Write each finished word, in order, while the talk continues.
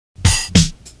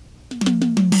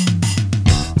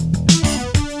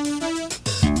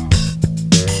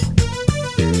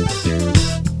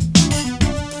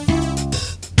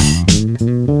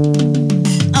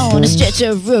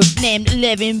a road named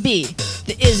 11B.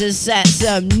 There is a sight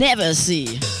some never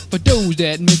see. For those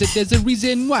that miss it, there's a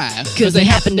reason why. 'Cause they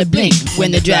happen to blink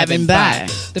when they're driving by.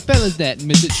 The fellas that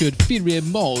miss it should feel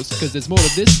remorse, 'cause there's more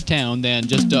to this town than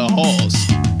just a horse.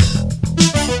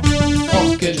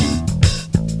 Hopkinton.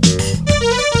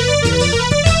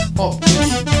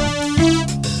 Hopkinton.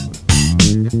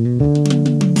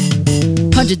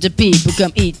 Hundreds of people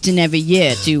come each and every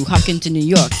year to Hopkinton, New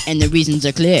York, and the reasons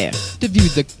are clear. To view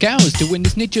the cows, to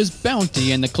witness nature's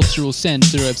bounty and the cultural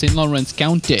center of St. Lawrence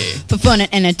County. For fun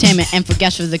and entertainment and for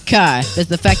gas for the car, there's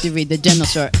the factory, the general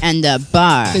store, and the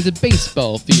bar. There's a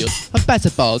baseball field, a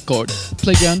basketball court, a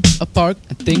playground, a park,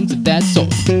 and things of that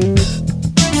sort.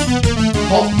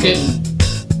 Hopkinton.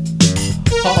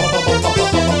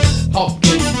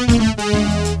 Hopkinton.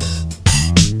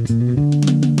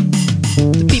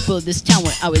 The people of this town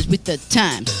were always with the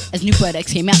times. As new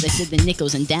products came out, they said the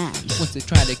nickels and dimes. Once they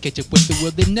try to catch up with the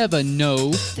world, they never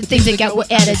know. The things they got were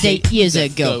out of date years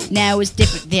ago. Now it's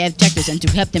different, they have tractors, and to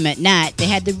help them at night, they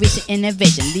had the recent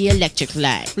innovation, the electric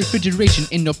light. Refrigeration,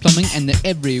 indoor plumbing, and the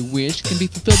every wish can be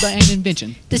fulfilled by an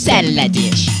invention. The satellite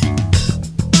dish.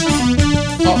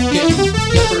 Hopkinton.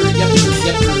 Yepper, yepper,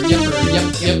 yepper, yepper,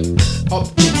 yep, yep.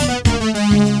 Hopkinton.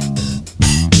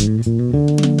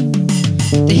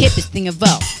 The hippest thing of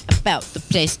all about the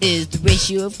place is the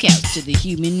ratio of cows to the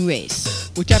human race.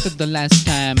 Which after the last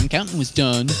time counting was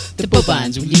done, The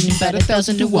bovines were leading about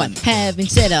 1,000 to 1. Having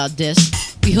said all this,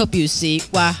 we hope you see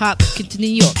why Hopkinton, New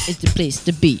York is the place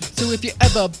to be. So if you're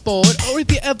ever bored or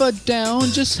if you're ever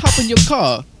down, just hop in your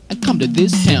car and come to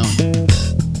this town.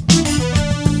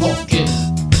 Hopkinton.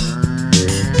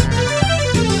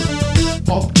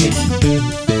 Hopkinton.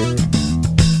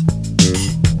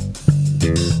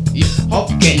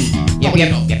 Hopkinton. Yep,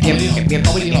 yep, yep, yep, yep, yep, yep,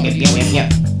 yep, yep,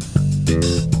 yep.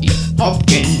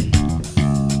 Hopkinton.